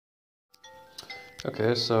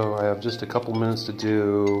Okay, so I have just a couple minutes to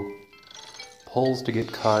do polls to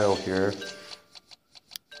get Kyle here.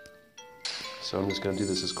 So I'm just going to do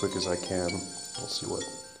this as quick as I can. We'll see what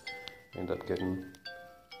I end up getting.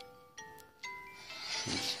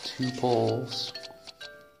 There's 2 polls.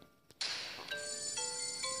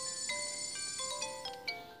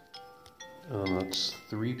 That's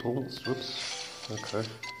 3 polls. Whoops. Okay.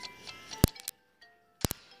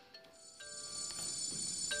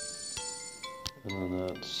 And then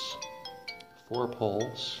that's 4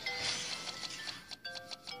 polls.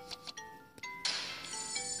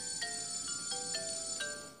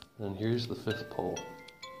 And here's the 5th poll.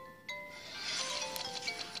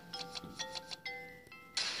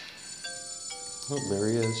 Oh, there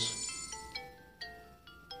he is.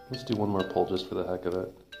 Let's do one more poll just for the heck of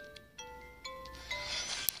it.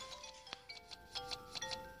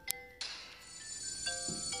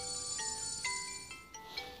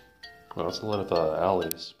 Well, that's a lot of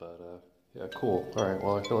alleys, but yeah, cool. Alright,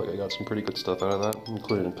 well, I feel like I got some pretty good stuff out of that,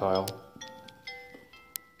 including Kyle.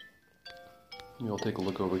 I'll take a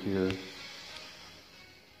look over here.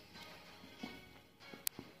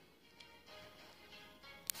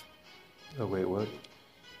 Oh, wait, what?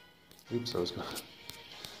 Oops, I was gonna...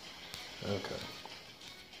 Okay.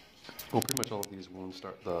 Well, pretty much all of these ones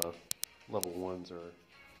start, the level 1s are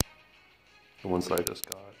the ones that I just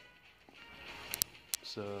got.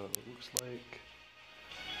 So, it looks like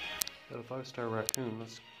got a 5-star raccoon.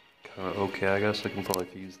 That's kind of okay, I guess. I can probably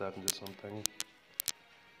fuse that into something.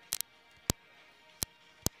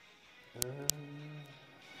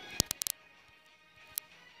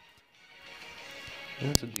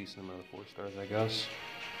 That's a decent amount of 4 stars, I guess.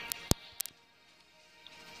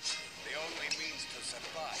 The only means to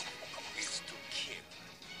survive is to kill.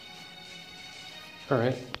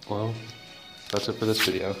 Alright, well, that's it for this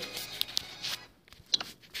video.